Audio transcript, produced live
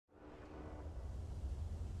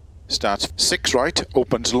Starts 6 right,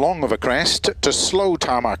 opens long of a crest to slow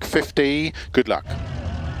tarmac 50. Good luck. 5,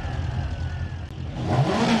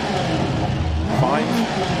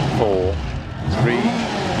 4, 3,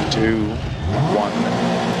 2, 1,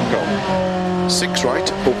 go. 6 right,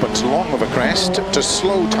 opens long of a crest to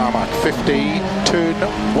slow tarmac 50. Turn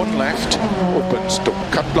 1 left, opens,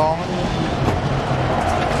 don't cut long.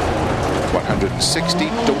 160,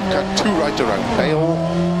 don't cut 2 right around bail.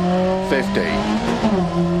 50.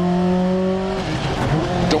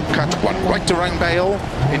 Don't cut 1 right around bail,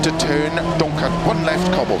 into turn, don't cut 1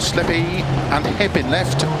 left, cobble slippy, and hairpin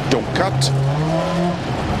left, don't cut.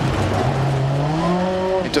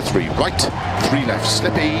 Into 3 right, 3 left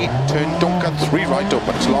slippy, turn, don't cut 3 right,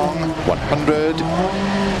 opens long, 100.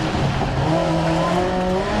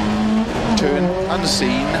 Turn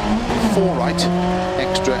unseen, 4 right,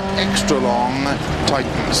 extra long,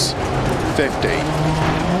 tightens, 50.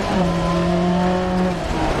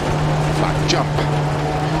 Flat jump.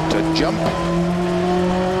 To jump,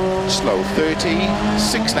 slow 30,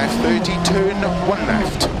 6 left 30, turn 1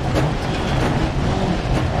 left,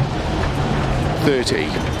 30,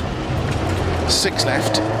 6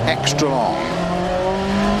 left, extra long,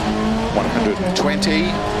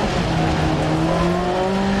 120,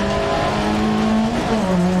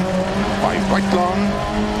 5 right long,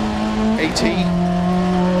 80,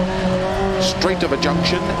 straight of a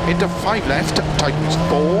junction, into 5 left, tightens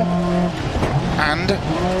 4, and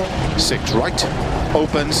 6 right,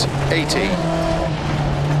 opens 80.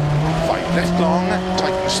 5 left long,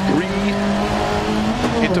 tightens 3,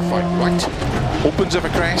 into 5 right, opens of a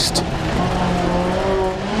crest,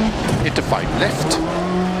 into 5 left,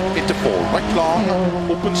 into 4 right long,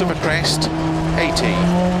 opens of a crest, 80.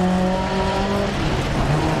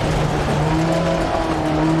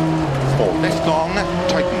 4 left long,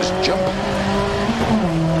 tightens jump,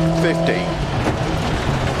 50.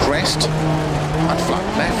 Crest, and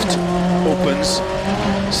flat left, opens,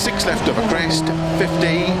 6 left of a crest,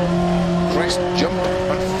 50, crest jump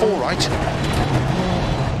and 4 right,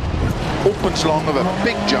 opens long of a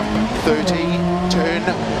big jump, 30, turn,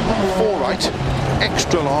 4 right,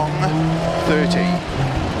 extra long, 30,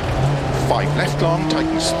 5 left long,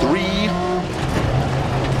 tightens 3,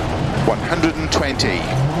 120,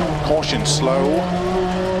 caution slow,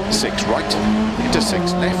 6 right, into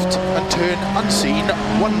 6 left, and turn unseen,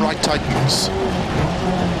 1 right tightens.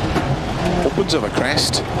 Opens of a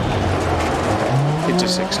crest, into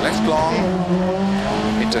 6 left long,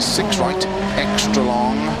 into 6 right, extra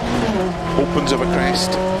long, opens of a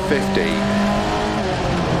crest, 50.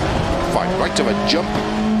 5 right of a jump,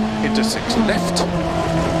 into 6 left,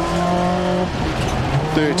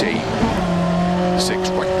 30. 6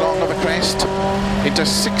 right long of a crest, into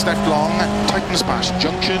 6 left long, tightens past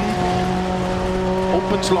junction,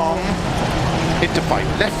 opens long, into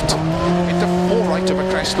 5 left, into 4 right of a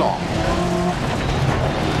crest long,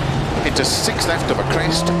 into 6 left of a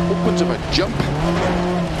crest, opens of a jump,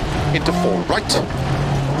 into 4 right,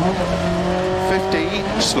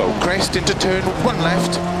 50, slow crest into turn 1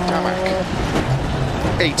 left, tarmac,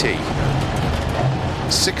 80.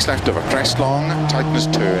 6 left of a crest long, tightens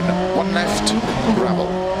turn 1 left, gravel,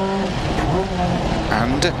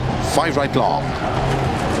 and 5 right long,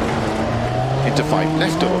 into 5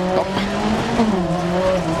 left of a bump,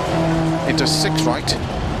 into 6 right,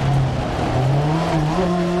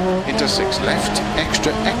 into 6 left,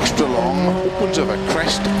 extra long, opens of a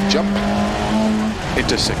crest, jump,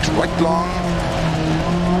 into 6 right long,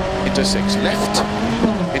 into 6 left,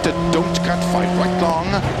 into don't cut 5 right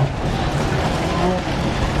long,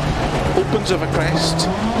 opens of a crest,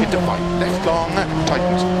 into 5 left long,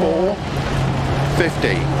 tightens 4,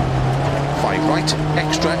 50, 5 right,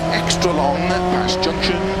 extra long, past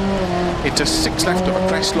junction, into 6 left of a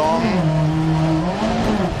crest long,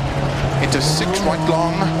 into 6 right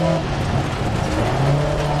long,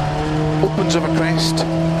 opens of a crest,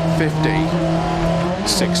 50,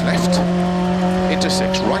 6 left, into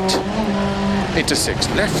 6 right, into 6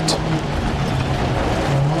 left,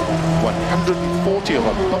 140 of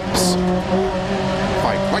a bumps,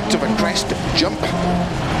 5 right of a crest, jump,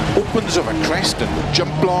 opens of a crest and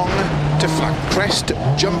jump long, to flat crest,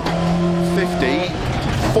 jump, 50,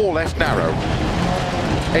 4 left narrow,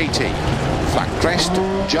 80, flat crest,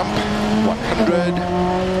 jump, 100,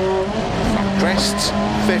 flat crests,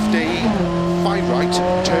 50, 5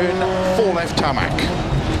 right, turn, 4 left tarmac,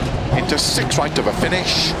 into 6 right of a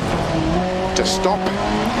finish, to stop,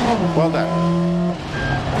 well done.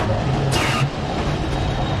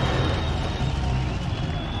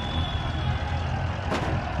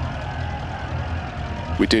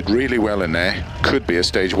 We did really well in there. Could be a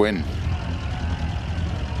stage win.